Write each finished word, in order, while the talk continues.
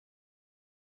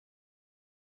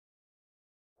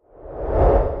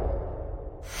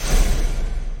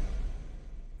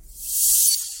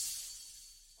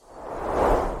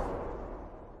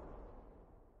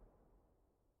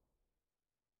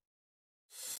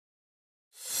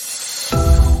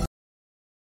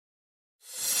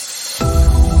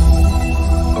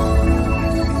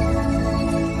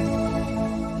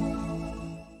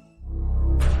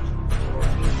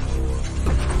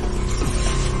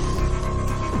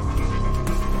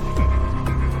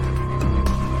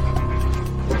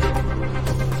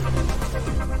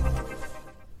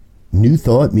New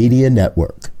Thought Media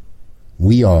Network.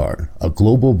 We are a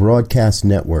global broadcast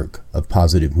network of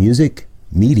positive music,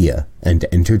 media, and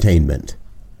entertainment,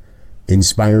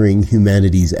 inspiring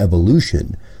humanity's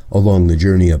evolution along the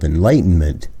journey of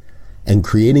enlightenment and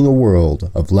creating a world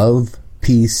of love,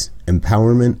 peace,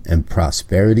 empowerment, and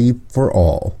prosperity for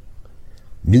all.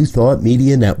 New Thought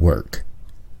Media Network.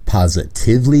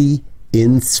 Positively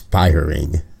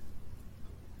inspiring.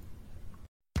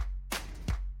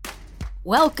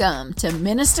 Welcome to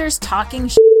Ministers Talking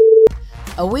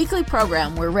a weekly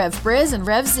program where Rev Briz and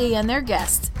Rev Z and their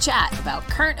guests chat about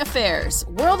current affairs,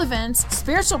 world events,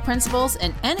 spiritual principles,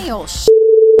 and any old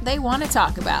they want to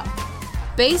talk about.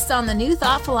 Based on the New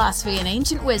Thought philosophy and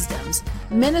ancient wisdoms,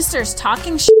 Ministers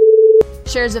Talking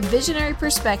shares a visionary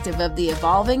perspective of the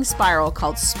evolving spiral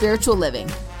called spiritual living.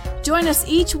 Join us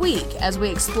each week as we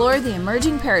explore the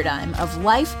emerging paradigm of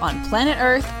life on planet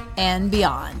Earth and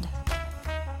beyond.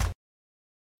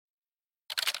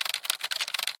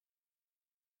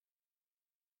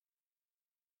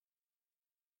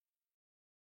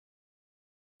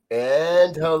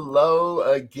 And hello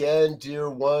again, dear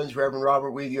ones. Reverend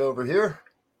Robert with you over here.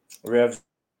 Rev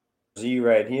Z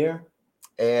right here.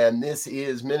 And this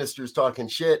is Ministers Talking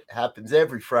Shit. Happens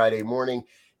every Friday morning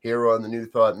here on the New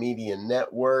Thought Media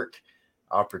Network.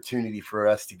 Opportunity for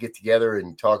us to get together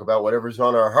and talk about whatever's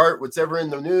on our heart, whatever in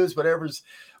the news,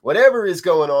 whatever is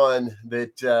going on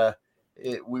that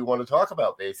we want to talk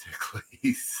about,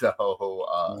 basically. So,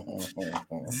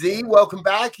 Z, welcome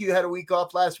back. You had a week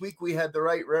off last week. We had the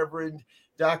Right Reverend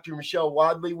Dr. Michelle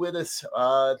Wadley with us.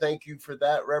 Thank you for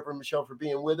that, Reverend Michelle, for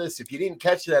being with us. If you didn't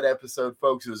catch that episode,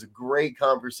 folks, it was a great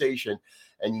conversation,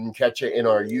 and you can catch it in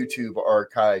our YouTube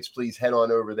archives. Please head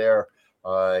on over there,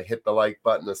 hit the like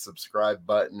button, the subscribe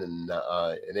button,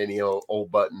 and any old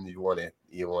button you want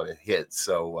to hit.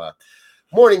 So,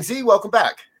 morning, Z. Welcome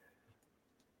back.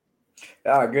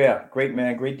 Yeah, great,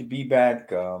 man. Great to be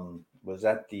back. Was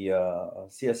at the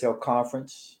CSL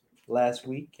conference last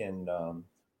week, and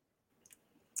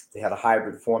they had a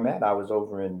hybrid format. I was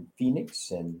over in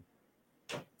Phoenix and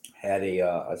had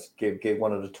gave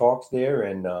one of the talks there,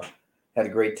 and had a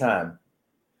great time.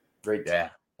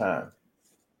 Time.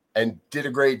 And did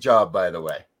a great job, by the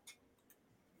way.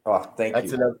 Oh, thank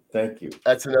you.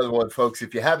 That's another one, folks.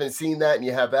 If you haven't seen that and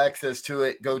you have access to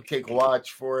it, go take a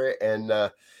watch for it.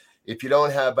 And if you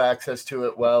don't have access to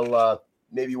it, well,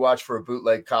 maybe watch for a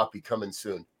bootleg copy coming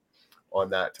soon on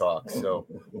that talk. So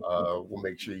we'll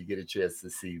make sure you get a chance to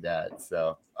see that.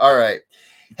 So, all right.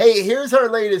 Hey, here's our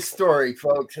latest story,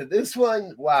 folks. This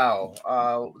one,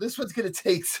 wow. This one's going to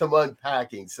take some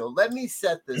unpacking. So let me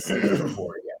set this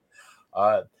for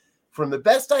you. From the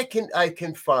best I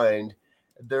can find,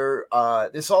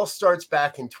 this all starts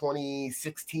back in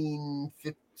 2016.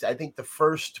 I think the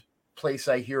first place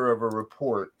I hear of a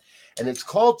report, and it's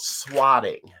called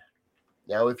swatting.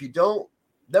 Now, if you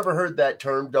never heard that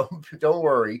term, don't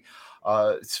worry.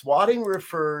 Swatting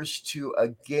refers to a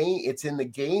game. It's in the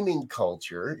gaming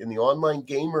culture, in the online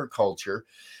gamer culture.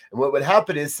 And what would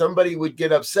happen is somebody would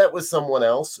get upset with someone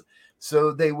else,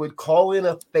 so they would call in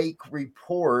a fake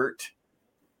report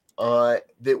that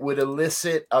would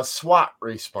elicit a SWAT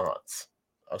response,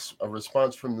 a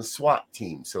response from the SWAT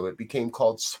team. So it became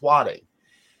called swatting.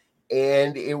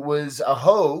 And it was a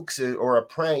hoax or a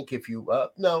prank, a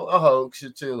hoax.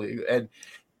 It's illegal. And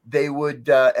they would,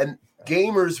 and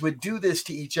gamers would do this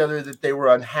to each other that they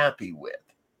were unhappy with.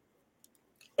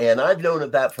 And I've known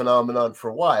of that phenomenon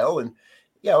for a while. And,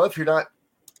 if you're not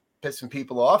pissing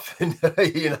people off and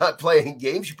you're not playing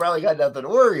games, you probably got nothing to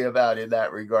worry about in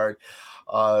that regard.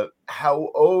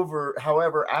 However,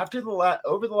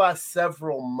 over the last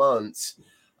several months,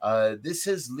 this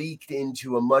has leaked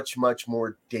into a much, much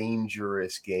more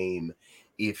dangerous game,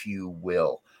 if you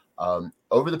will.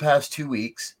 Over the past 2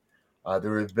 weeks,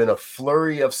 there have been a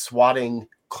flurry of swatting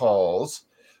calls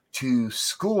to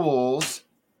schools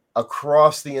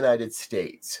across the United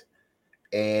States.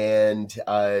 And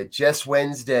just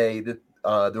Wednesday,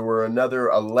 there were another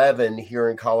 11 here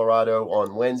in Colorado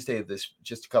on Wednesday of this,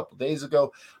 just a couple days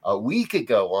ago. A week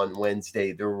ago on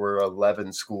Wednesday, there were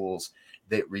 11 schools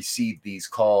that received these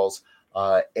calls.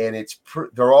 And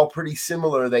they're all pretty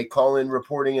similar. They call in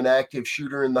reporting an active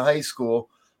shooter in the high school.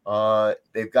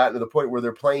 They've gotten to the point where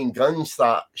they're playing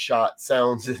gunshot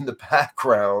sounds in the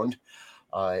background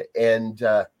and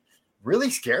really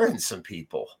scaring some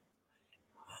people.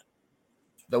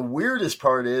 The weirdest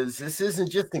part is this isn't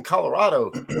just in Colorado.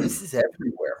 This is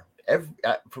everywhere.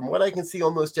 From what I can see,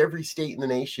 almost every state in the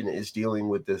nation is dealing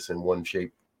with this in one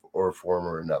shape or form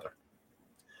or another.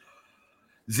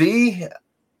 Z,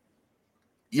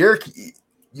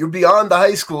 you're beyond the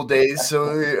high school days,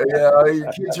 so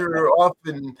your kids are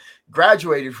often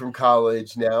graduated from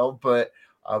college now. But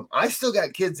I still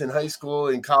got kids in high school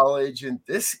and college, and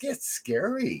this gets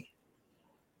scary.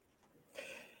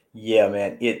 Yeah,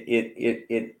 man.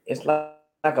 It's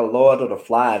like a Lord of the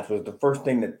Flies was the first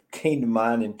thing that came to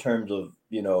mind in terms of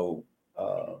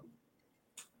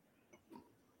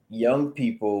young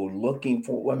people looking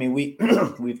for. I mean, we've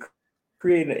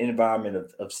created an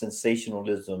environment of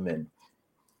sensationalism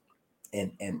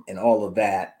and all of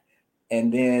that,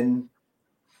 and then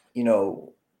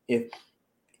if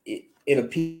it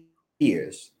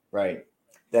appears, right,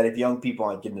 that if young people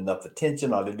aren't getting enough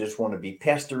attention, or they just want to be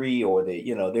pestery, or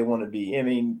they want to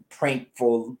be,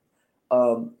 prankful,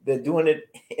 they're doing it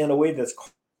in a way that's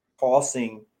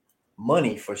costing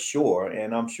money for sure,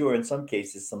 and I'm sure in some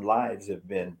cases some lives have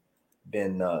been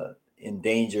in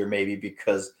danger, maybe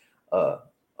because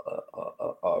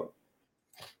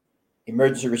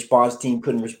emergency response team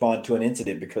couldn't respond to an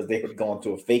incident because they had gone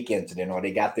to a fake incident, or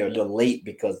they got there a little late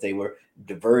because they were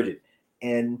diverted.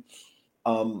 And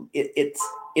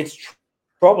it's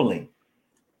troubling.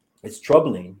 It's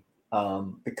troubling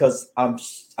because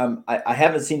I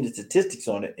haven't seen the statistics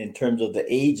on it in terms of the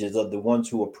ages of the ones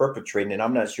who are perpetrating, and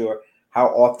I'm not sure how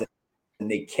often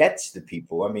they catch the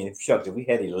people. I mean, shucks, if we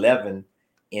had 11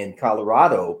 in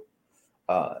Colorado,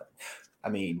 I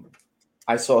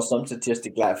saw some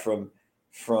statistic like from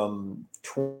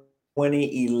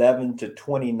 2011 to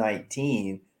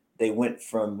 2019, they went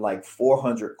from like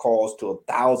 400 calls to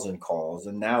 1,000 calls,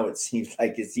 and now it seems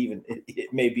like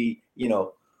it may be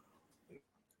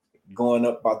going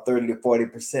up about 30 to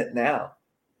 40% now.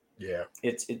 Yeah,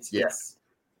 it's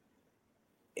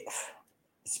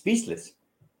speechless.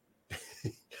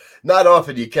 Not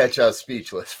often you catch us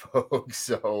speechless, folks.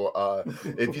 So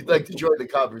if you'd like to join the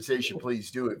conversation,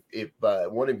 please do. If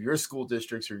one of your school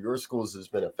districts or your schools has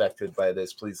been affected by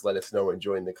this, please let us know and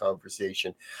join the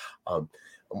conversation.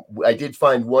 I did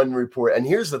find one report, and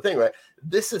here's the thing, right?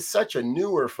 This is such a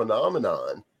newer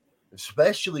phenomenon,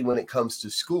 especially when it comes to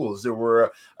schools. There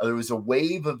was a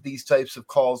wave of these types of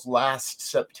calls last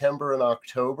September and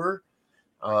October.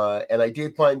 And I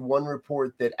did find one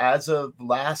report that as of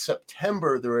last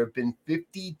September, there have been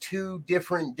 52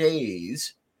 different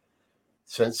days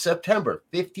since September,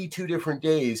 52 different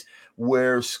days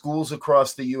where schools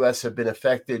across the U.S. have been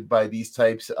affected by these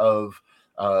types of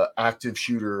active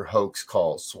shooter hoax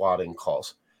calls, swatting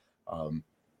calls.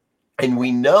 And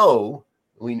we know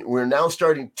we're now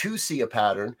starting to see a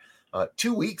pattern.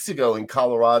 2 weeks ago in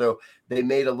Colorado, they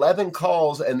made 11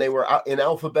 calls and they were in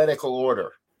alphabetical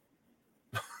order.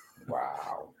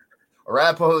 Wow.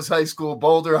 Arapahoe High School,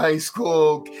 Boulder High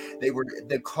School.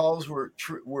 The calls were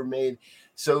made.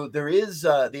 So there is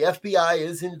the FBI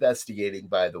is investigating,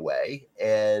 by the way,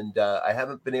 and I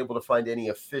haven't been able to find any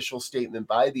official statement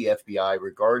by the FBI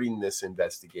regarding this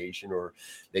investigation, or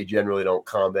they generally don't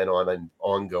comment on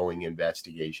ongoing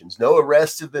investigations. No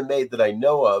arrests have been made that I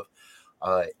know of,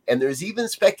 and there's even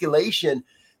speculation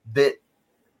that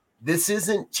this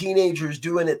isn't teenagers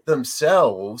doing it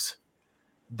themselves.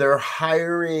 They're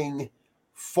hiring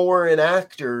foreign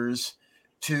actors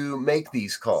to make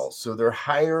these calls. So they're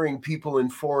hiring people in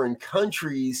foreign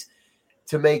countries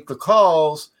to make the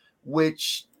calls,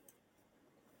 which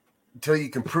until you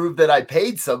can prove that I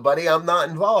paid somebody, I'm not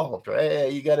involved,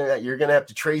 right? You're going to have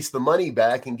to trace the money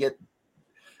back and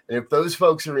if those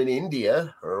folks are in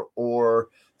India or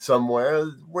somewhere,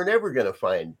 we're never going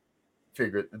to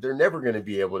they're never going to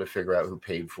be able to figure out who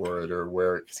paid for it or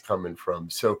where it's coming from.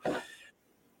 So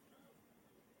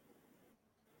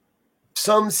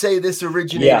some say this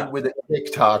originated with a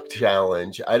TikTok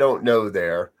challenge. I don't know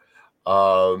there.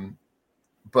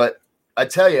 But I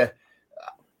tell you,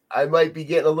 I might be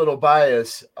getting a little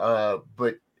biased, but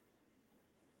it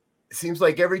seems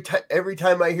like every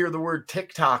time I hear the word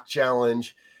TikTok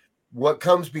challenge, what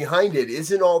comes behind it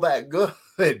isn't all that good,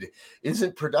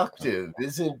 isn't productive,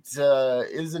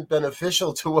 isn't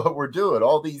beneficial to what we're doing.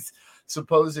 All these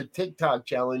supposed TikTok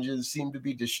challenges seem to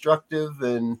be destructive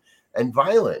and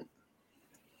violent.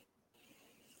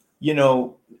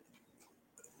 The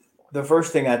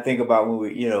first thing I think about when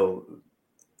we,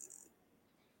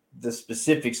 the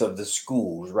specifics of the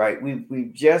schools, right?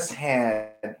 We've just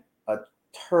had a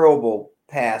terrible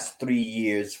past 4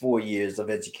 years of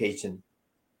education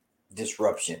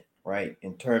disruption, right?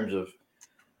 In terms of,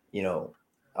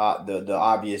 the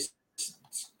obvious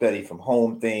study from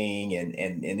home thing,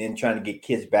 and then trying to get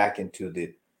kids back into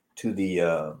the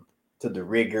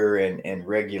rigor and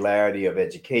regularity of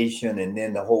education, and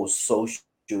then the whole social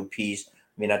piece. I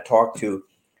mean,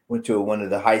 went to one of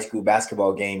the high school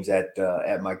basketball games at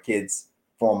my kids'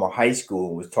 former high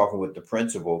school, was talking with the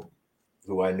principal,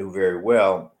 who I knew very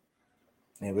well,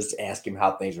 and was asking him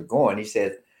how things were going. He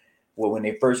said, well, when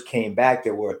they first came back,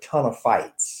 there were a ton of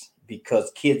fights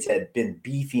because kids had been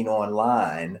beefing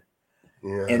online.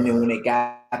 Yeah. And then when they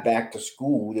got back to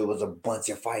school, there was a bunch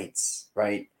of fights,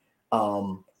 right?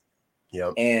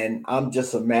 Yep. And I'm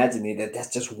just imagining that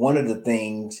that's just one of the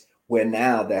things where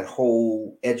now that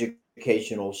whole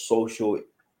educational social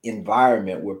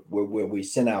environment where we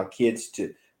send our kids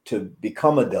to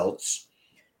become adults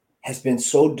has been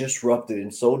so disrupted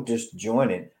and so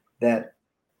disjointed that,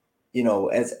 you know,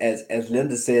 as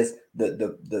Linda says,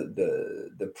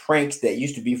 the pranks that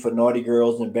used to be for naughty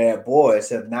girls and bad boys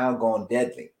have now gone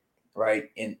deadly, right?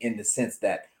 In the sense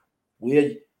that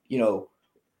we're, you know,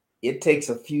 it takes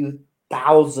a few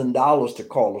 $1,000s to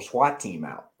call a SWAT team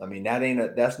out. I mean,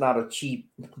 that's not a cheap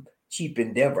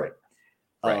endeavor.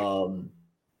 Right.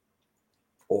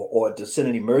 Or to send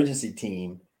an emergency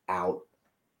team out.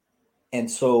 And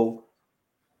so,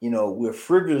 you know, we're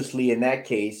frivolously in that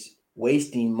case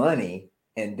wasting money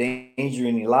and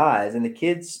endangering lives, and the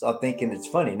kids are thinking it's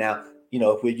funny. Now, you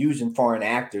know, if we're using foreign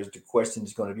actors, the question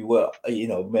is going to be, well, you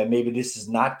know, maybe this is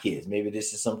not kids, maybe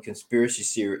this is some conspiracy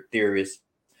theorist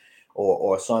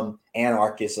or some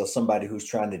anarchist or somebody who's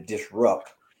trying to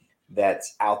disrupt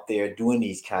that's out there doing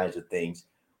these kinds of things.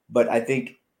 But I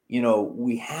think, you know,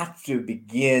 we have to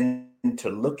begin to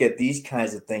look at these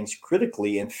kinds of things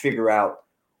critically and figure out,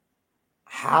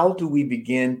 how do we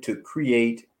begin to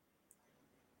create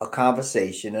a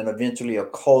conversation and eventually a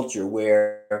culture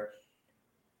where,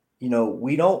 you know,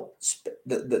 we don't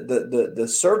the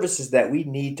services that we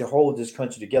need to hold this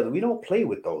country together, we don't play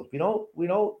with those. We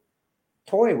don't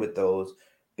toy with those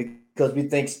because we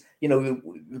think, you know,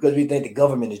 because we think the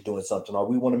government is doing something, or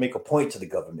we want to make a point to the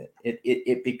government.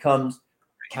 It becomes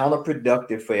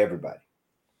counterproductive for everybody.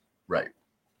 Right.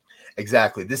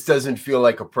 Exactly. This doesn't feel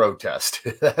like a protest.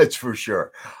 That's for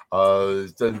sure.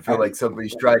 It doesn't feel like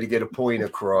somebody's trying to get a point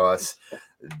across.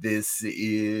 This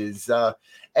is,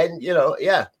 and you know,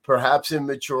 yeah, perhaps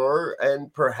immature,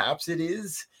 and perhaps it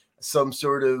is some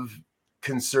sort of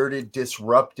concerted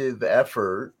disruptive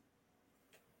effort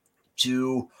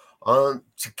to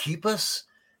keep us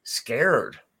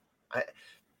scared.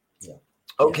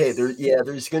 Okay, Yes.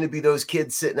 there's going to be those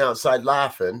kids sitting outside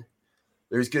laughing.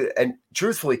 There's good, and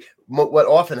truthfully, what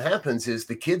often happens is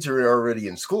the kids are already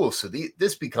in school, so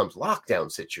this becomes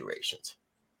lockdown situations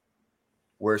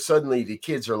where suddenly the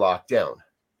kids are locked down.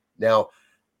 Now,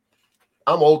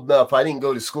 I'm old enough; I didn't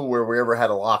go to school where we ever had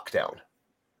a lockdown,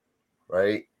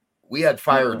 right? We had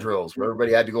fire drills where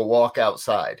everybody had to go walk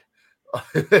outside.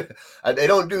 And they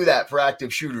don't do that for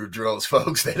active shooter drills,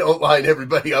 folks. They don't line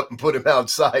everybody up and put them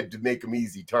outside to make them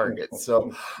easy targets.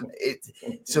 So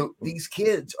these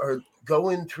kids are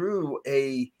going through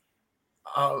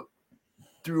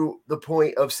through the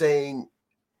point of saying,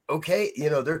 okay, you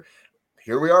know,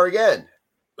 here we are again.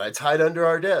 Let's hide under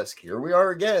our desk. Here we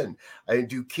are again. And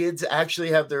do kids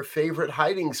actually have their favorite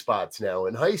hiding spots now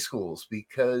in high schools?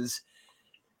 Because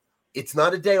it's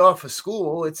not a day off of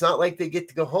school. It's not like they get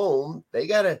to go home. They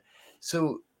gotta.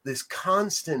 So this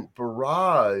constant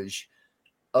barrage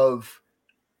of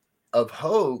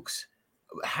hoax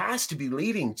has to be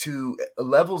leading to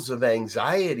levels of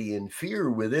anxiety and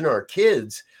fear within our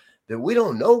kids that we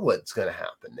don't know what's going to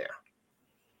happen there.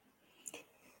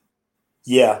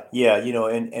 Yeah, you know,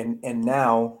 and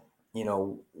now, you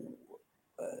know,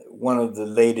 one of the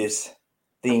latest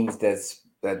things that's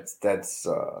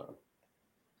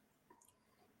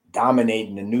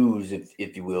dominating the news,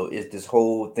 if you will, is this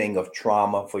whole thing of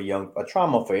trauma for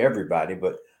everybody,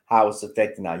 but how it's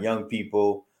affecting our young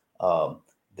people,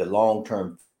 the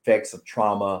long-term effects of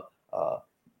trauma,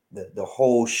 the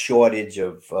whole shortage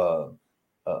of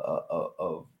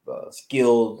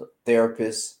skilled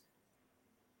therapists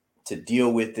to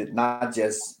deal with it, not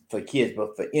just for kids,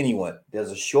 but for anyone.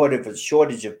 There's a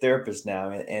shortage of therapists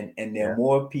now, and there are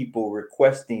more people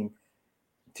requesting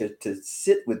to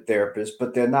sit with therapists,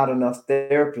 but there are not enough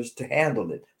therapists to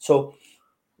handle it. So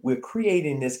we're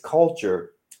creating this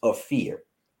culture of fear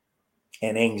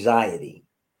and anxiety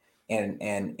and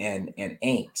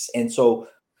angst. And so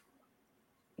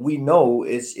we know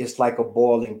it's like a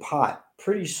boiling pot.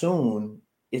 Pretty soon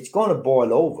it's going to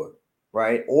boil over,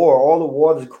 right? Or all the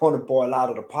water is going to boil out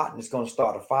of the pot and it's going to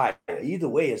start a fire. Either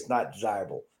way, it's not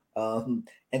desirable. And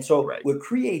so we're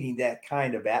creating that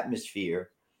kind of atmosphere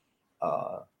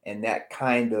and that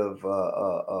kind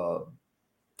of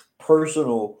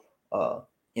personal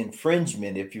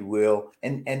infringement, if you will,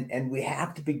 and we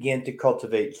have to begin to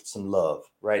cultivate some love,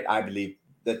 right? I believe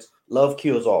that love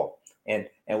kills all. And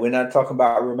we're not talking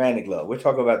about romantic love. We're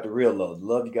talking about the real love, the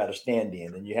love you got to stand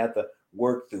in, and you have to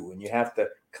work through, and you have to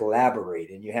collaborate,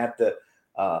 and you have to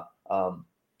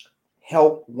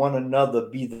help one another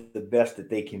be the best that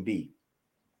they can be.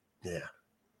 Yeah.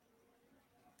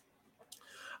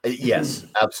 Yes,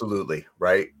 absolutely.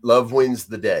 Right. Love wins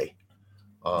the day.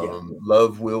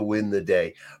 Love will win the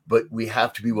day, but we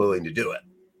have to be willing to do it.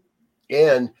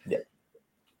 And,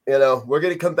 we're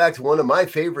going to come back to one of my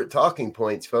favorite talking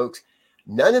points, folks.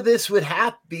 None of this would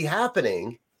be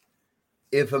happening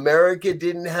if America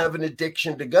didn't have an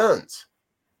addiction to guns.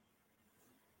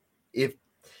 If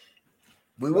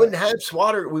we wouldn't have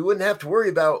SWAT, we wouldn't have to worry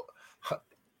about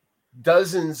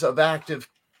dozens of active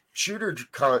shooter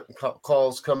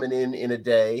calls coming in a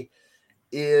day.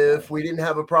 If we didn't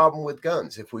have a problem with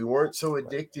guns, if we weren't so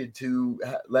addicted to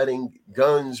letting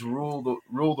guns rule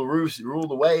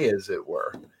the way, as it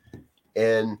were.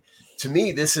 And to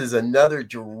me, this is another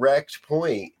direct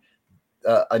point,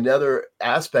 another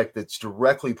aspect that's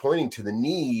directly pointing to the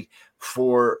need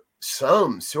for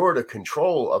some sort of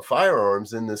control of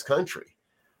firearms in this country.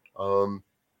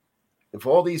 If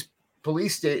all these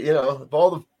police, if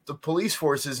all the police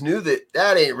forces knew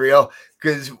that ain't real,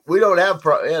 because we don't have,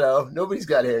 nobody's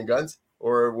got handguns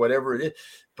or whatever it is.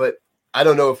 But I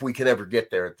don't know if we can ever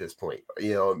get there at this point.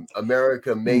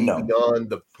 America may be on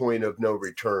the point of no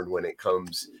return when it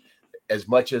comes. As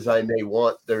much as I may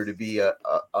want there to be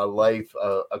a life,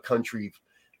 a country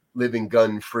living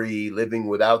gun-free, living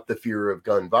without the fear of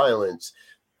gun violence,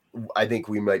 I think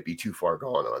we might be too far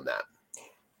gone on that.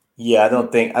 Yeah, I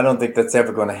don't think that's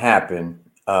ever going to happen.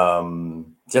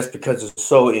 Just because it's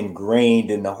so ingrained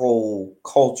in the whole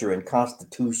culture and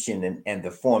constitution and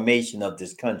the formation of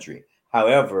this country.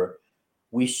 However,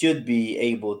 we should be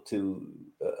able to,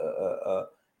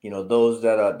 those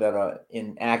that are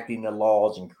enacting the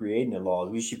laws and creating the laws,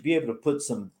 we should be able to put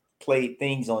some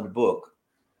things on the book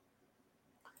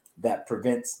that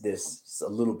prevents this a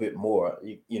little bit more.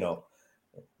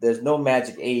 There's no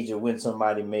magic age of when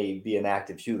somebody may be an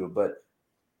active shooter, but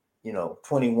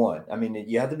 21. I mean,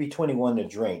 you have to be 21 to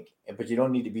drink, but you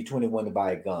don't need to be 21 to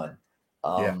buy a gun.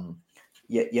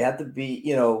 You have to be,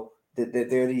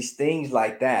 there are these things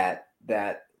like that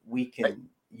we can,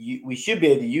 we should be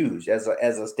able to use as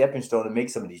a stepping stone to make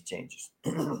some of these changes.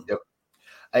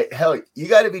 Hell, you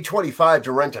got to be 25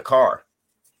 to rent a car.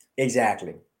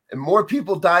 Exactly. And more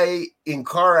people die in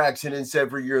car accidents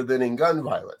every year than in gun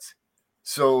violence.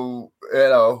 So,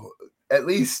 at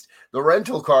least the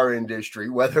rental car industry,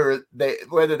 whether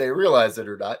they realize it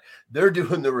or not, they're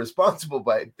doing the responsible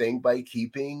thing by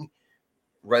keeping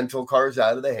rental cars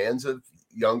out of the hands of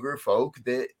younger folk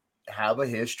that have a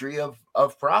history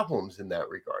of problems in that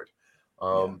regard.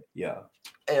 And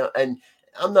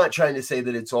I'm not trying to say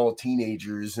that it's all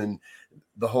teenagers and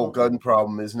the whole gun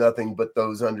problem is nothing but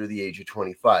those under the age of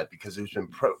 25, because there's been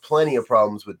plenty of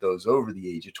problems with those over the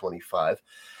age of 25.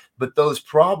 But those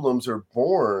problems are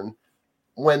born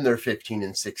when they're 15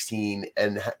 and 16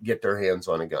 and get their hands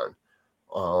on a gun,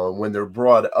 when they're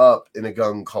brought up in a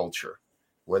gun culture,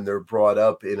 when they're brought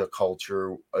up in a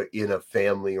culture, in a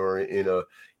family or in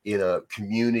a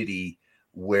community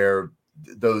where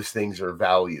those things are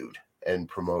valued and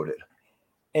promoted.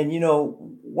 And,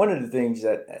 one of the things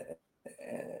that,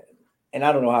 and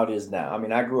I don't know how it is now. I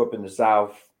mean, I grew up in the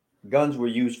South. Guns were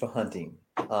used for hunting.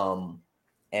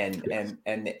 And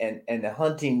the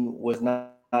hunting was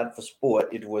not for sport,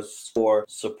 it was for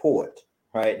support,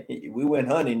 right? We went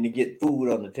hunting to get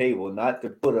food on the table, not to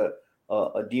put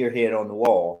a deer head on the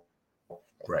wall.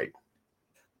 Right.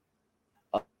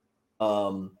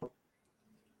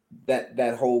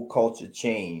 That whole culture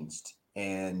changed,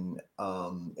 and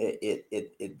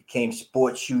it became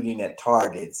sports shooting at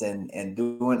targets and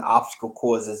doing obstacle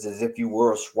courses as if you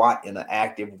were a SWAT in an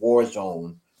active war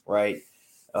zone, right?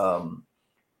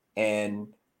 And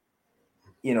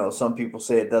some people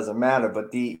say it doesn't matter,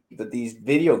 but these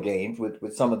video games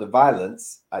with some of the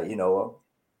violence, I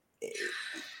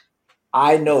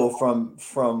know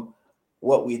from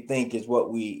what we think is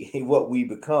what we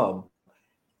become.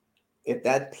 If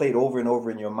that played over and over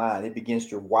in your mind, it begins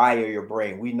to wire your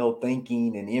brain. We know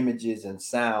thinking and images and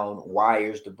sound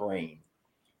wires the brain,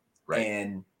 right?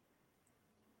 And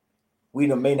we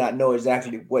may not know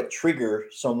exactly what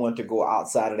triggers someone to go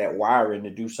outside of that wiring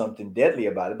to do something deadly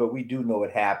about it, but we do know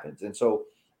it happens. And so,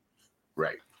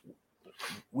 right,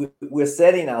 we're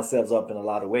setting ourselves up in a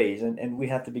lot of ways, and we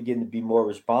have to begin to be more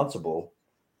responsible,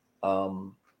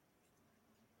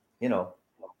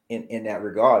 in that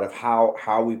regard of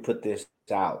how we put this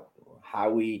out, how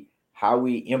we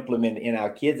implement it in our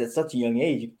kids at such a young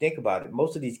age. You think about it.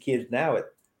 Most of these kids now at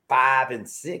 5 and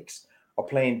 6 are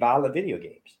playing violent video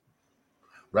games.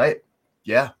 Right.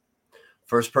 Yeah.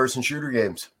 First person shooter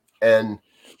games. And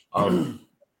I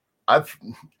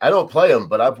don't play them,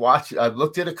 but I've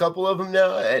looked at a couple of them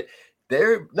now. And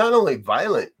they're not only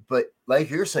violent, but like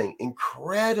you're saying,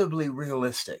 incredibly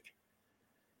realistic.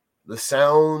 The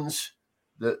sounds,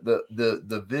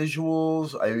 the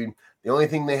visuals. I mean, the only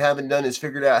thing they haven't done is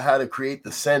figured out how to create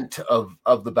the scent of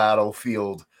the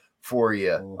battlefield for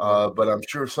you. But I'm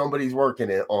sure somebody's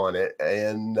working on it,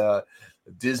 and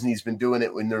Disney's been doing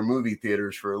it in their movie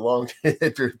theaters for a long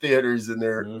their theaters and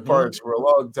their parks for a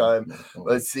long time.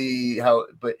 Let's see how,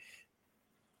 but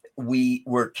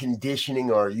we're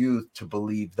conditioning our youth to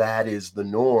believe that is the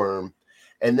norm.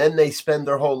 And then they spend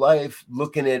their whole life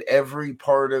looking at every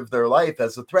part of their life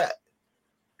as a threat,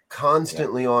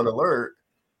 constantly on alert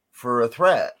for a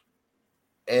threat.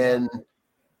 And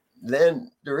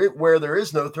then where there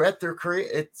is no threat,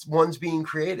 it's one's being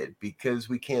created because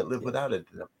we can't live without it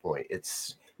at that point.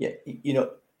 It's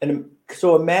and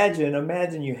so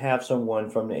imagine you have someone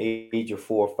from the age of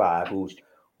 4 or 5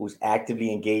 who's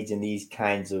actively engaged in these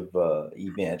kinds of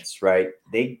events, right?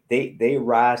 They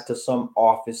rise to some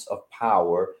office of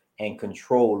power and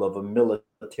control of a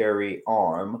military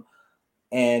arm,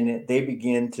 and they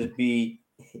begin to be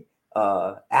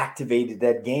activated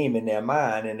that game in their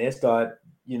mind, and they start,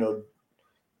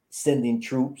 sending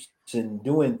troops and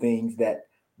doing things that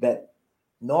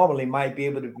normally might be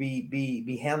able to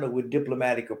be handled with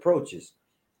diplomatic approaches.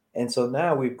 And so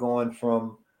now we've gone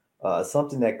from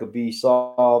something that could be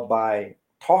solved by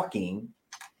talking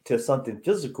to something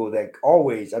physical that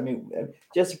always,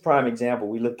 just a prime example,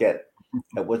 we look at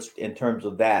what's in terms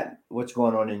of what's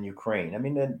going on in Ukraine. I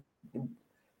mean,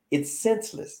 it's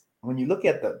senseless. When you look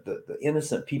at the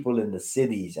innocent people in the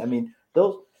cities,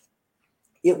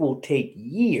 it will take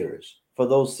years for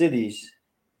those cities,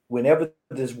 whenever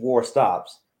this war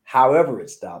stops, however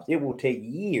it stops, it will take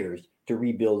years to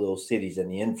rebuild those cities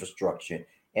and the infrastructure.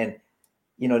 And,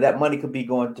 that money could be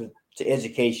going to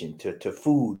education, to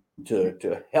food,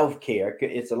 to healthcare.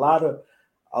 It's a lot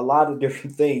of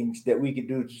different things that we could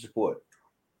do to support.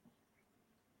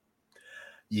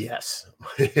 Yes.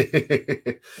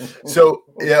 So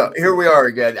here we are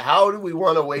again. How do we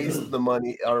want to waste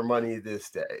our money this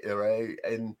day? Right.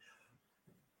 And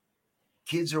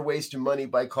kids are wasting money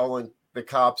by calling the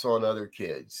cops on other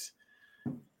kids.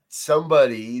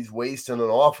 Somebody's wasting an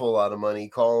awful lot of money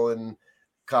calling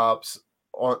cops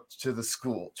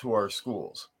to our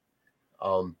schools.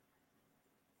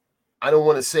 I don't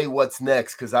want to say what's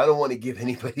next because I don't want to give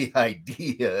anybody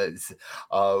ideas.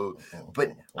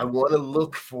 But I want to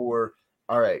look for,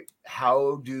 all right,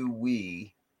 how do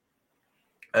we,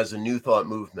 as a New Thought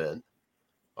movement,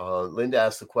 Linda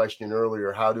asked the question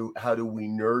earlier, how do we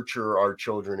nurture our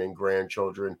children and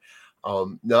grandchildren?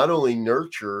 Not only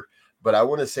nurture, but I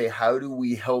want to say, how do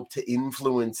we help to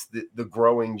influence the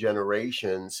growing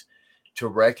generations to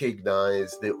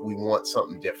recognize that we want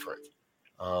something different?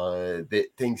 That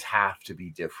things have to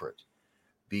be different,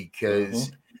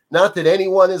 because not that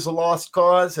anyone is a lost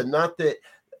cause, and not that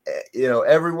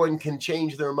everyone can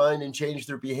change their mind and change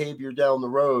their behavior down the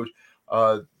road,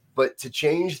 but to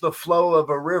change the flow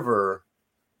of a river,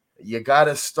 you got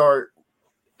to start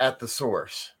at the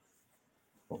source.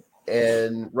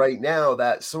 And right now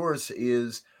that source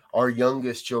is our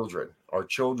youngest children, our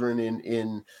children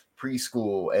in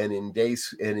preschool and in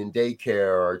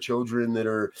daycare, our children that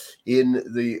are in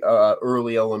the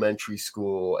early elementary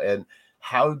school. And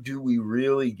how do we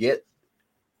really get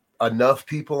enough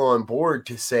people on board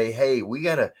to say, hey, we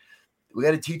gotta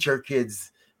teach our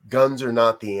kids guns are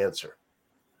not the answer?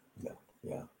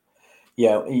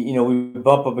 We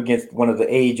bump up against one of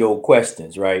the age-old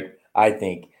questions, right? I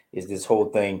think is this whole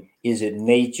thing, is it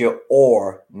nature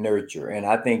or nurture? And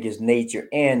I think it's nature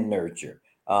and nurture.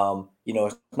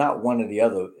 It's not one or the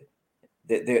other.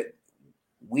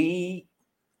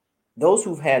 Those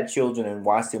who've had children and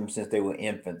watched them since they were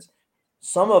infants,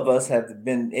 some of us have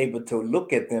been able to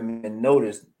look at them and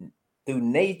notice through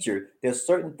nature, there's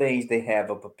certain things they have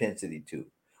a propensity to,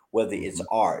 whether it's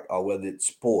art or whether it's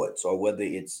sports or whether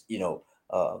it's,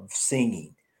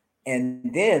 singing.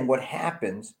 And then what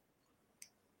happens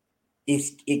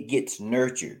is it gets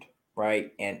nurtured,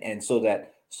 right? And so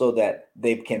that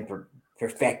they can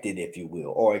perfect it, if you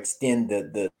will, or extend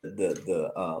the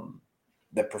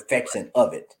perfection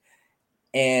of it.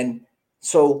 And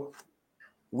so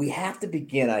we have to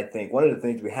begin, I think, one of the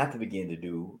things we have to begin to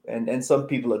do, and some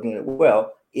people are doing it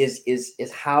well, is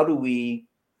how do we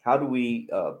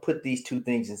put these two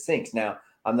things in sync? Now,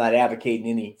 I'm not advocating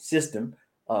any system,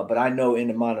 but I know in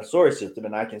the Montessori system,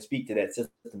 and I can speak to that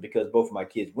system because both of my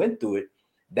kids went through it,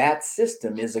 that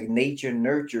system is a nature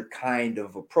nurture kind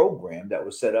of a program that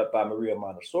was set up by Maria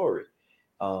Montessori.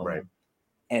 Right.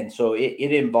 And so it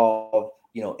involved,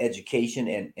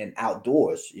 education and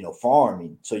outdoors,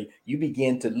 farming. So you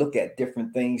begin to look at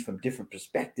different things from different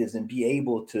perspectives and be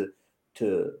able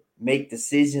to make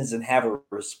decisions and have a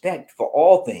respect for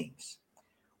all things,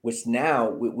 which now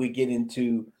we get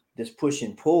into this push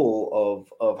and pull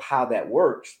of how that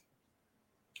works.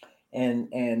 And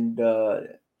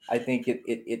I think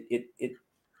it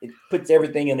puts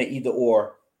everything in an either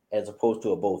or as opposed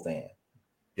to a both and.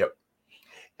 Yep.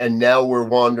 And now we're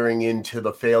wandering into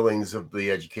the failings of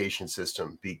the education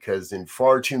system, because in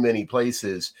far too many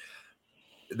places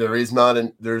there's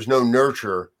no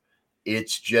nurture.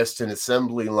 It's just an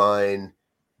assembly line,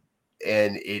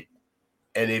 and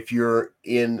if you're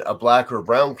in a black or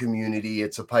brown community,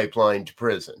 it's a pipeline to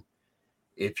prison.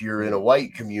 If you're in a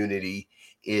white community,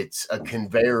 it's a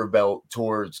conveyor belt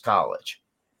towards college.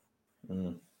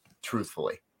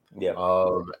 Truthfully. Yeah.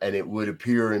 And it would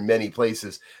appear in many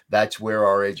places that's where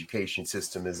our education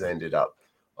system has ended up.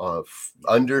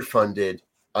 Underfunded,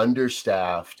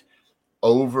 understaffed,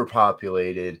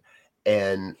 overpopulated,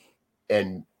 and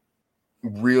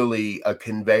really a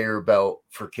conveyor belt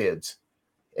for kids.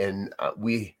 And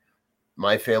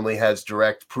my family has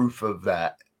direct proof of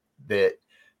that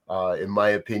in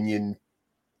my opinion,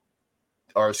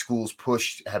 our schools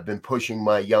have been pushing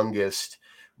my youngest,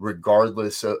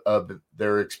 regardless of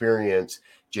their experience,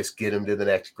 just get them to the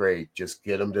next grade, just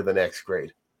get them to the next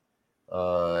grade.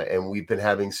 And we've been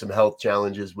having some health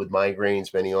challenges with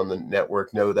migraines. Many on the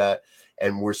network know that.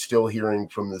 And we're still hearing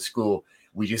from the school,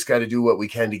 we just got to do what we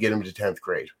can to get them to 10th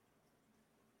grade.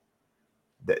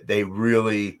 They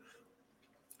really,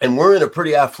 and we're in a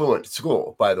pretty affluent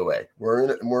school, by the way. We're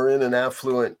in an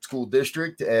affluent school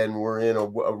district, and we're in a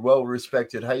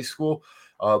well-respected high school.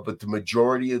 But the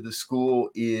majority of the school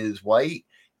is white,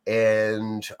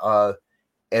 and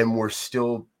we're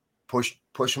still push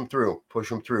them through,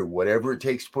 whatever it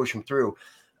takes to push them through.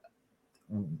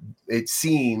 It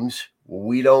seems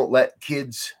we don't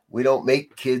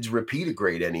make kids repeat a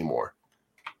grade anymore.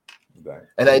 Right.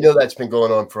 And I know that's been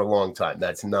going on for a long time.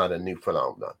 That's not a new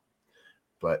phenomenon,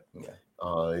 but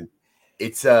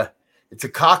it's a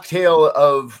cocktail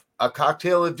of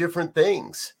different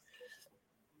things.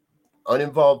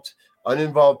 Uninvolved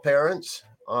parents,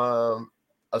 a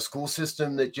school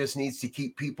system that just needs to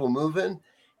keep people moving,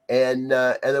 and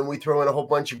then we throw in a whole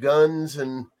bunch of guns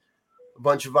and a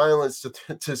bunch of violence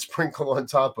to sprinkle on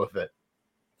top of it.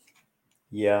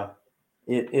 Yeah,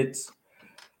 it's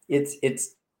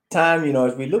time,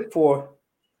 as we look for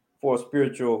a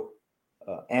spiritual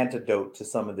antidote to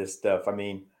some of this stuff. I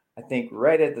mean, I think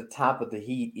right at the top of the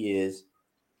heat is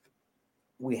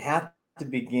we have to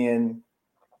begin,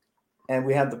 and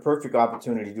we have the perfect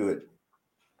opportunity to do it,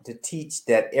 to teach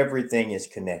that everything is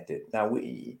connected. Now,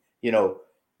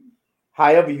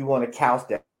 however you want to couch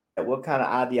that, what kind of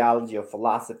ideology or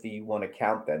philosophy you want to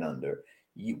count that under,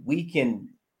 we can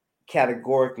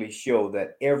categorically show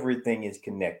that everything is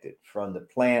connected, from the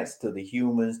plants to the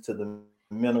humans to the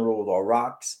minerals or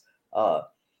rocks,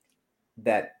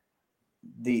 that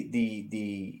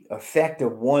the effect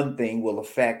of one thing will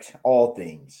affect all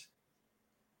things.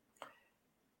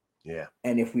 Yeah.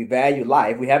 And if we value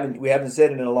life, we haven't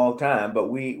said it in a long time, but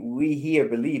we here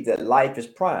believe that life is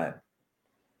prime.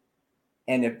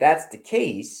 And if that's the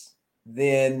case,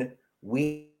 then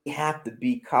we have to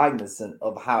be cognizant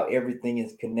of how everything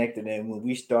is connected. And when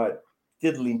we start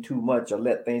fiddling too much or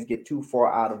let things get too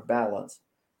far out of balance,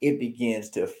 it begins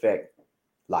to affect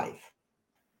life.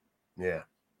 Yeah.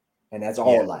 And that's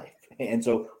all life. And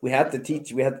so we have to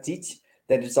teach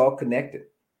that it's all connected.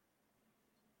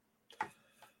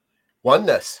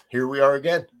 Oneness. Here we are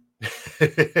again.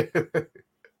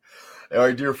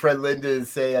 Our dear friend Linda is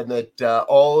saying that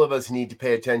all of us need to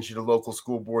pay attention to local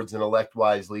school boards and elect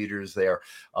wise leaders there.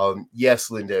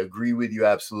 Yes, Linda, agree with you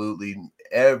absolutely.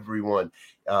 Everyone,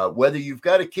 whether you've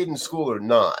got a kid in school or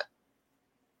not,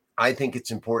 I think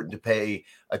it's important to pay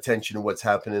attention to what's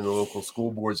happening in the local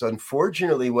school boards.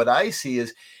 Unfortunately, what I see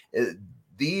is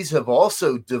these have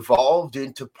also devolved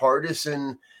into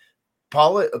partisan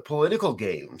political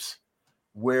games,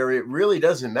 where it really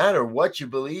doesn't matter what you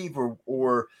believe and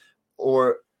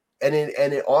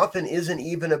it often isn't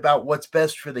even about what's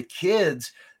best for the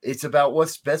kids. It's about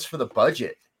what's best for the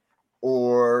budget,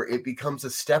 or it becomes a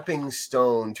stepping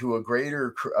stone to a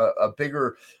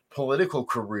bigger political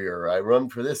career. I run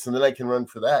for this and then I can run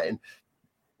for that. And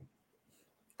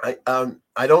I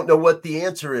don't know what the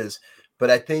answer is, but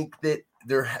I think that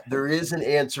there is an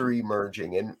answer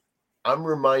emerging. And I'm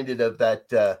reminded of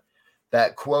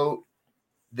that quote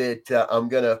that I'm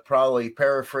going to probably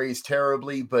paraphrase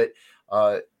terribly, but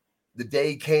the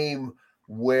day came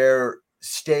where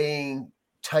staying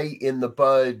tight in the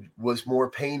bud was more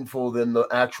painful than the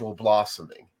actual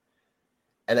blossoming.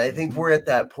 And I think we're at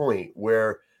that point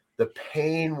where the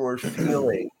pain we're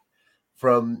feeling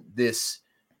from this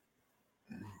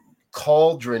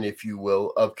cauldron, if you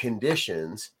will, of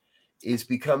conditions is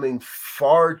becoming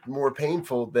far more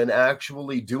painful than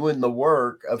actually doing the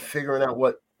work of figuring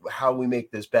out how we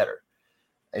make this better.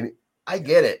 I mean, I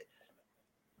get it.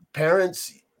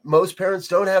 Most parents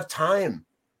don't have time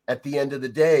at the end of the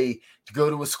day to go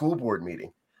to a school board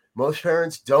meeting. Most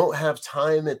parents don't have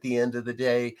time at the end of the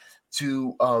day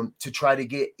to try to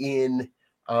get in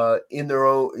their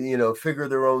own, figure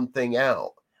their own thing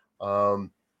out. And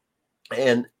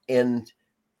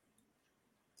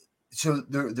so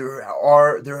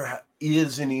there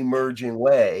is an emerging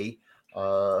way.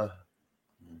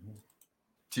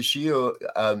 Tishua,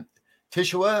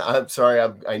 I'm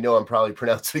sorry, I know I'm probably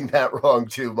pronouncing that wrong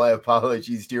too. My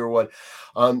apologies, dear one.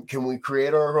 Can we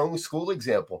create our own school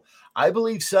example? I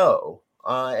believe so.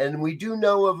 And we do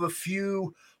know of a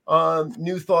few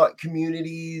New Thought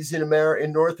communities in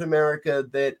North America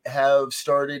that have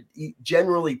started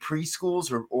generally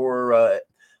preschools or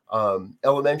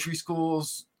elementary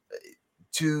schools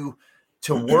to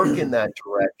work in that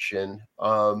direction.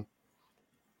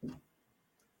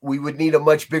 We would need a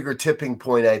much bigger tipping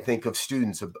point, I think, of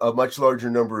students, a much larger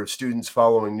number of students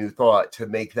following New Thought to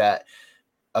make that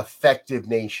effective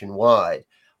nationwide.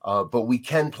 But we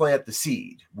can plant the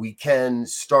seed. We can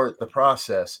start the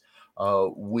process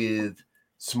with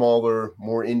smaller,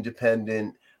 more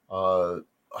independent, not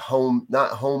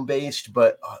home-based,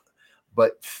 but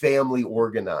family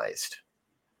organized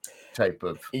type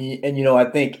of. And I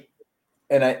think,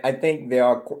 I think there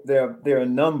are a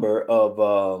number of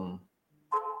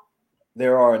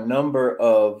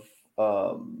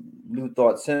New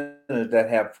Thought centers that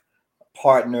have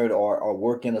partnered or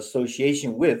work in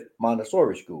association with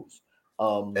Montessori schools.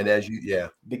 And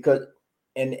because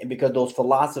those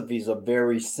philosophies are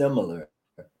very similar.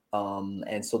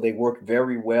 And so they work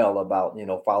very well about,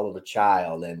 follow the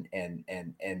child and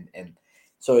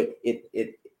so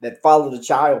it that follow the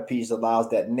child piece allows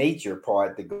that nature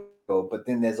part to go. But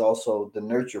then there's also the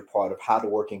nurture part of how to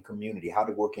work in community, how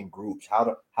to work in groups,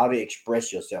 how to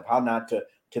express yourself, how not to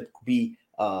be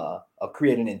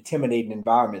create an intimidating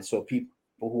environment. So people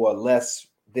who are less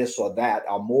this or that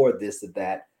are more this or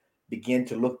that begin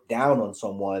to look down on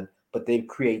someone, but they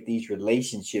create these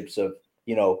relationships of,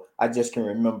 I just can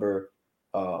remember,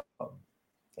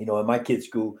 in my kid's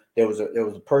school, there was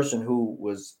a person who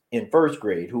was in first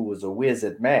grade who was a whiz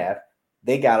at math.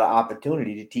 They got an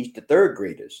opportunity to teach the third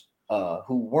graders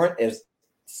who weren't as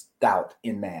stout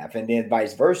in math, and then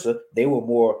vice versa. They were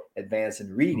more advanced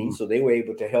in reading, so they were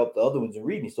able to help the other ones in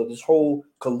reading. So this whole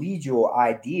collegial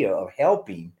idea of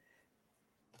helping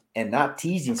and not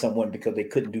teasing someone because they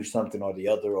couldn't do something or the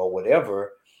other or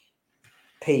whatever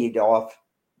paid off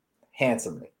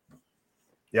handsomely.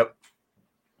 Yep.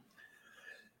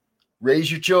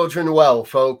 Raise your children well,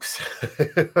 folks.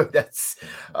 That's,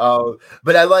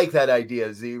 but I like that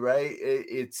idea, Z. Right?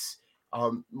 It's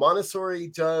Montessori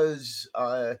does,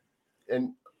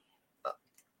 and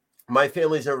my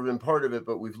family's never been part of it,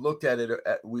 but we've looked at it.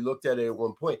 We looked at it at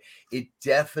one point. It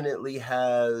definitely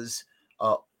has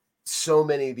so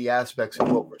many of the aspects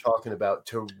of what we're talking about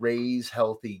to raise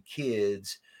healthy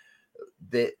kids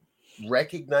that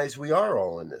recognize we are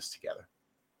all in this together.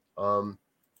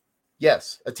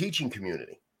 Yes, a teaching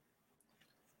community.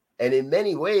 And in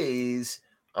many ways,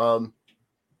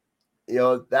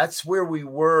 that's where we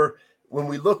were when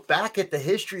we look back at the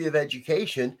history of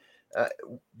education.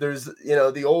 There's,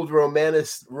 the old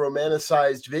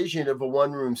romanticized vision of a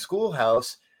one-room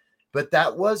schoolhouse, but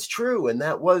that was true and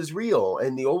that was real.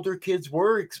 And the older kids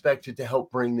were expected to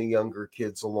help bring the younger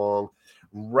kids along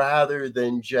rather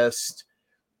than just,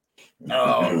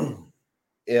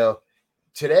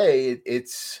 today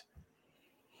it's,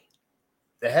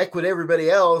 the heck with everybody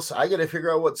else. I got to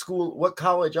figure out what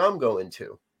college I'm going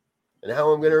to and how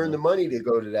I'm going to earn the money to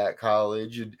go to that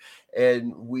college.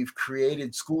 And we've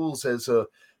created schools as a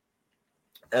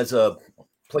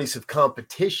place of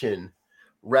competition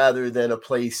rather than a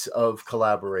place of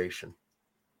collaboration.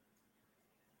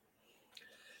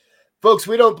 Folks,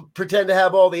 we don't pretend to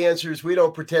have all the answers. We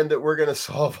don't pretend that we're going to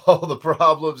solve all the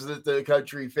problems that the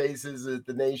country faces, that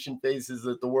the nation faces,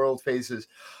 that the world faces.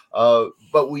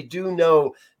 But we do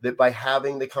know that by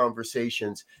having the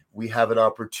conversations, we have an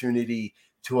opportunity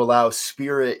to allow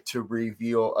spirit to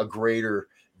reveal a greater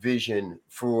vision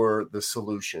for the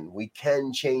solution. We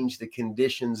can change the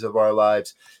conditions of our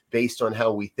lives based on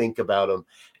how we think about them.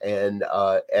 And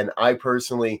I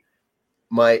personally,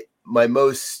 my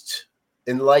most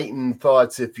enlightened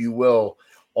thoughts, if you will,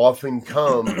 often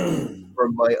come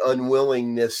from my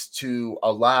unwillingness to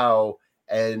allow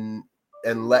and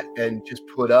just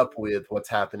put up with what's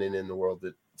happening in the world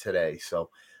today. So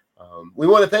we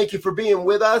want to thank you for being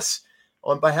with us.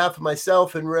 On behalf of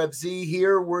myself and Rev Z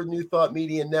here, we're New Thought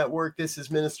Media Network. This is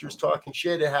Ministers Talking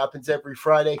Shit. It happens every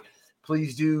Friday.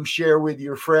 Please do share with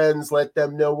your friends. Let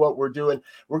them know what we're doing.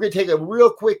 We're going to take a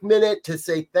real quick minute to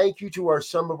say thank you to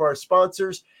some of our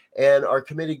sponsors and our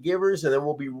committed givers, and then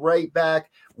we'll be right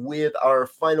back with our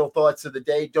final thoughts of the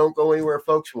day. Don't go anywhere,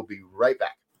 folks. We'll be right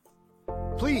back.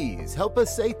 Please help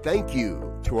us say thank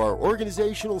you to our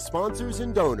organizational sponsors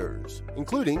and donors,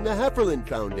 including the Hefferland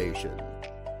Foundation,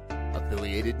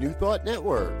 Affiliated New Thought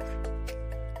Network,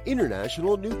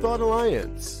 International New Thought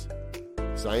Alliance,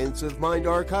 Science of Mind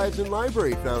Archives and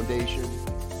Library Foundation,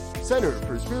 Center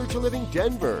for Spiritual Living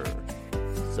Denver,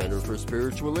 Center for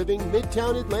Spiritual Living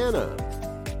Midtown Atlanta,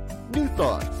 New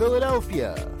Thought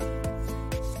Philadelphia,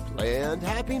 Planned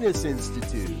Happiness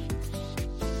Institute,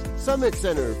 Summit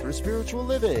Center for Spiritual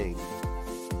Living,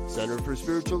 Center for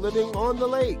Spiritual Living on the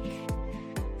Lake,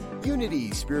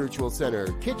 Unity Spiritual Center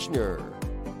Kitchener,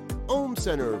 Om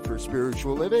Center for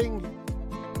Spiritual Living,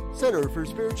 Center for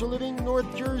Spiritual Living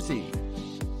North Jersey,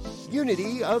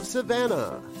 Unity of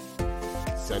Savannah,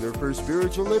 Center for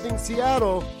Spiritual Living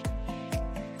Seattle,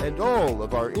 and all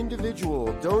of our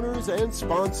individual donors and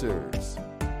sponsors.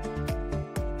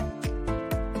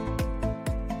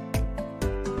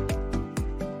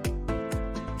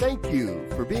 Thank you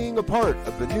for being a part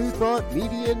of the New Thought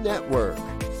Media Network.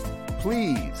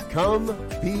 Please come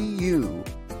be you.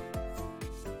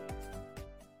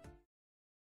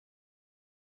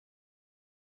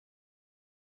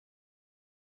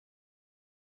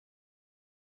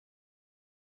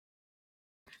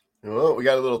 Well, we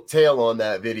got a little tail on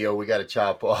that video we got to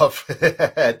chop off.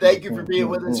 Thank you for being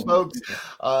with us, folks.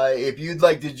 If you'd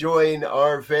like to join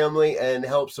our family and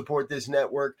help support this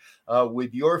network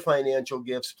with your financial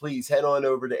gifts, please head on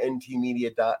over to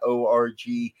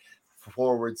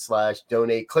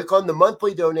ntmedia.org/donate. Click on the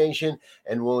monthly donation,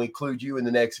 and we'll include you in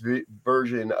the next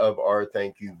version of our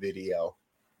thank you video.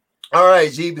 All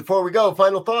right, Z, before we go,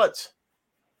 final thoughts.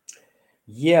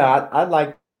 Yeah, I'd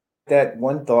like that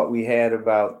one thought we had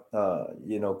about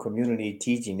community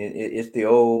teaching. It's the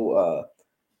old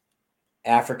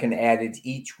African adage,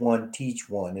 each one teach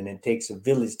one, and it takes a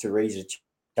village to raise a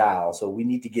child. So we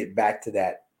need to get back to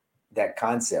that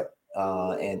concept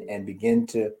and begin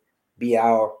to be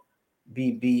our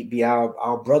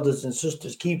brothers and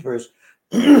sisters keepers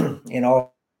in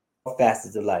all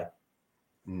facets of life.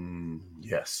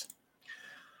 Yes.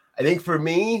 I think for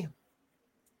me,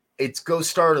 it's go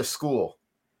start a school.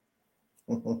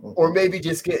 Or maybe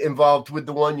just get involved with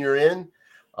the one you're in,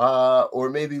 or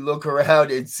maybe look around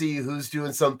and see who's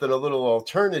doing something a little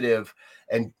alternative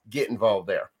and get involved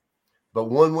there. But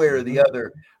one way or the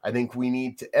other, I think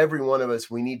every one of us,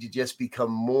 we need to just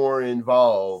become more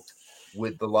involved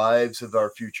with the lives of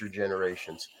our future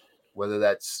generations, whether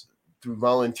that's through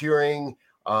volunteering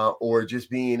or just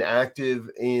being active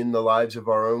in the lives of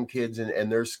our own kids and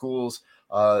their schools.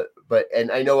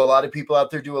 And I know a lot of people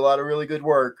out there do a lot of really good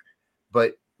work,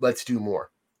 but let's do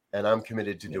more. And I'm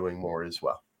committed to doing more as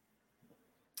well.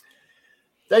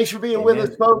 Thanks for being with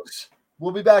us, folks.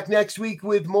 We'll be back next week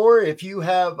with more. If you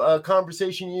have a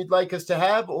conversation you'd like us to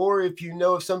have, or if you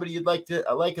know of somebody you'd like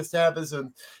us to have as a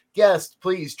guest,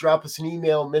 please drop us an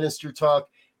email,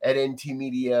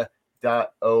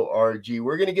 ministertalk@ntmedia.org.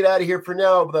 We're going to get out of here for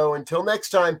now, though. Until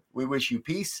next time, we wish you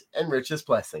peace and richest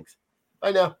blessings.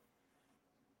 Bye now.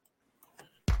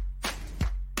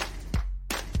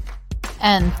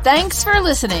 And thanks for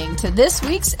listening to this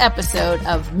week's episode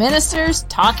of Ministers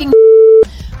Talking.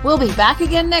 We'll be back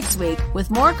again next week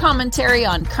with more commentary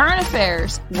on current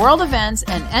affairs, world events,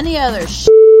 and any other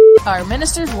our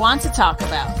ministers want to talk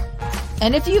about.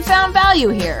 And if you found value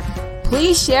here,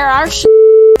 please share our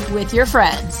with your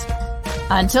friends.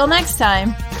 Until next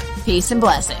time, peace and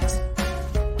blessings.